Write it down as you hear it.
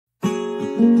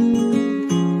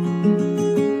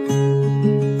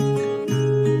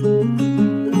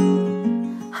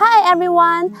Hi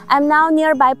everyone, I'm now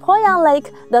nearby Poyang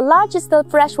Lake, the largest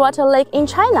freshwater lake in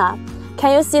China.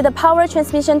 Can you see the power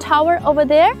transmission tower over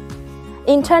there?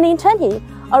 In 2020,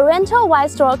 Oriental White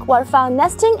Storks were found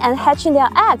nesting and hatching their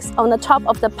eggs on the top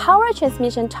of the power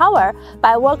transmission tower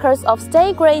by workers of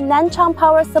state-grade Nanchang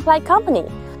Power Supply Company.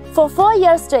 For 4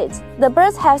 years straight, the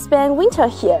birds have spent winter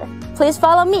here. Please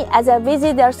follow me as I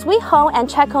visit their sweet home and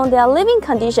check on their living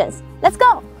conditions. Let's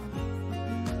go!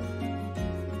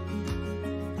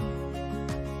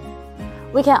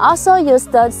 We can also use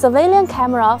the surveillance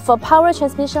camera for power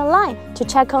transmission line to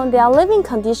check on their living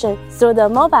condition through the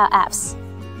mobile apps.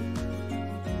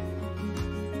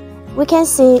 We can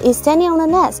see it standing on the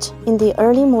nest in the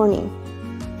early morning.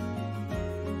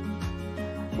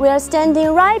 We are standing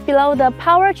right below the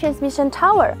power transmission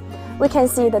tower. We can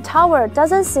see the tower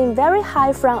doesn't seem very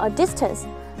high from a distance,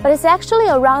 but it's actually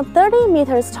around 30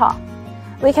 meters tall.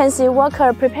 We can see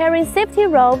workers preparing safety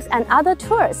ropes and other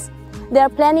tools. They are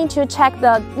planning to check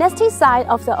the nesting site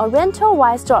of the Oriental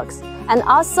White Storks and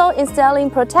also installing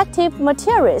protective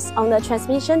materials on the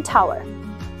transmission tower.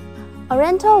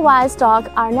 Oriental White Storks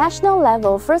are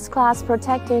national-level first-class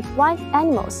protected white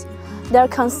animals. They are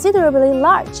considerably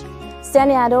large,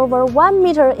 standing at over 1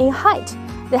 meter in height.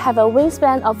 They have a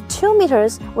wingspan of 2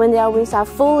 meters when their wings are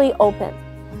fully open.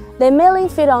 They mainly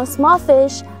feed on small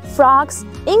fish, frogs,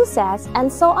 insects, and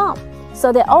so on,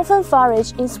 so they often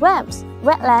forage in swamps,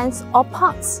 wetlands, or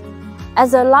ponds.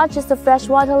 As the largest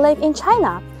freshwater lake in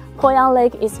China, Poyang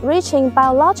Lake is rich in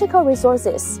biological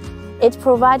resources. It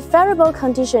provides favorable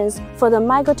conditions for the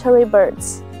migratory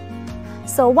birds.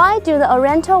 So why do the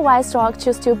Oriental White Storks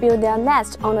choose to build their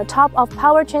nest on the top of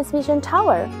power transmission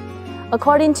tower?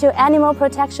 According to animal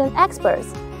protection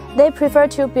experts, they prefer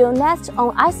to build nests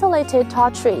on isolated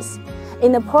tall trees.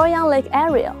 In the Poyang Lake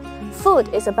area, food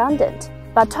is abundant,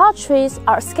 but tall trees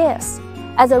are scarce.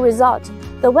 As a result,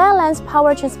 the wetlands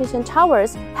power transmission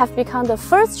towers have become the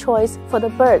first choice for the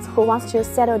birds who want to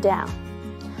settle down.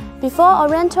 Before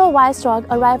Oriental White Storks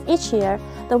arrive each year,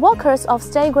 the workers of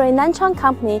state-grade Nanchang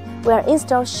Company will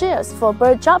install shields for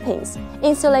bird droppings,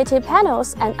 insulated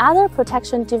panels, and other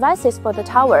protection devices for the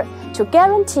tower to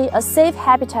guarantee a safe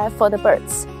habitat for the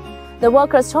birds. The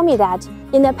workers told me that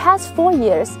in the past 4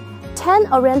 years,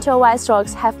 10 Oriental White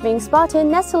Storks have been spotted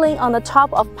nestling on the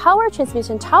top of power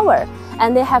transmission tower,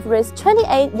 and they have raised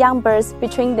 28 young birds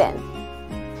between them.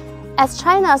 As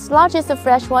China's largest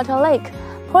freshwater lake,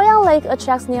 Poyang Lake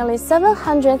attracts nearly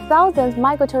 700,000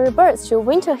 migratory birds to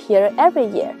winter here every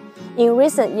year. In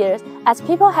recent years, as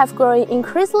people have grown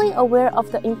increasingly aware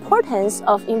of the importance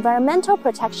of environmental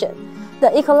protection,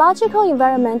 the ecological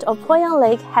environment of Poyang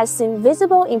Lake has seen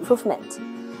visible improvement.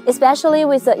 Especially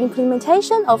with the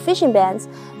implementation of fishing bans,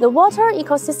 the water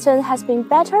ecosystem has been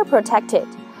better protected,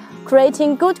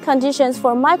 creating good conditions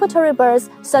for migratory birds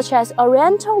such as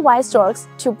Oriental White Storks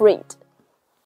to breed.